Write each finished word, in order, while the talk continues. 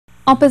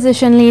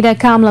Opposition leader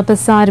Kamla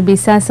Persad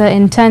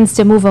intends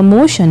to move a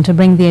motion to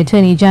bring the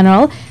Attorney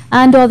General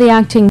and/or the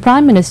acting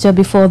Prime Minister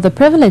before the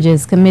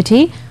Privileges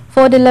Committee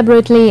for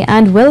deliberately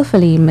and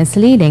willfully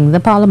misleading the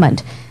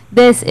Parliament.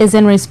 This is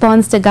in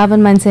response to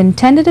government's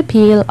intended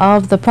appeal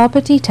of the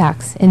property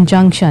tax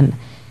injunction.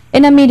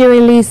 In a media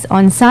release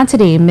on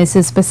Saturday,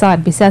 Mrs.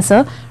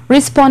 Persad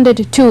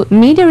responded to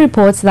media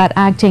reports that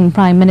acting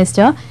Prime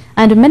Minister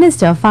and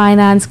Minister of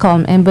Finance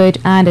Colm Imbert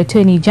and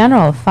Attorney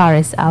General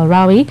Faris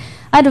Al-Rawi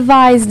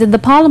advised the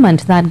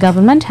Parliament that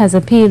government has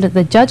appealed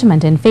the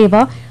judgment in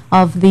favour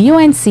of the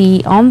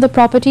UNC on the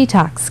property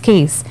tax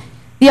case.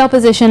 The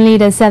opposition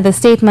leader said the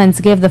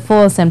statements give the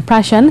false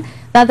impression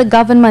that the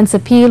government's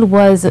appeal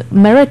was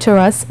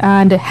meritorious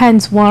and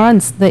hence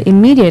warrants the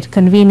immediate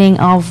convening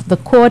of the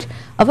Court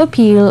of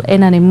Appeal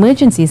in an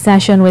emergency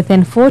session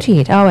within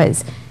 48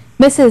 hours.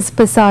 Mrs.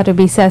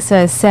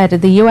 Persad said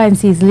the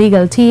UNC's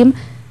legal team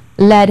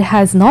led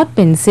has not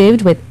been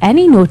served with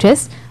any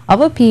notice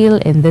of appeal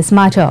in this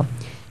matter.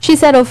 She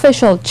said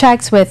official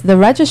checks with the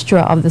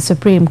Registrar of the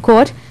Supreme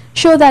Court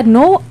show that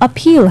no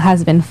appeal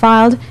has been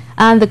filed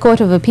and the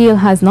Court of Appeal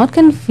has not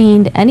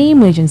convened any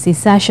emergency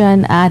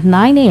session at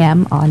 9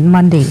 a.m. on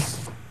Monday.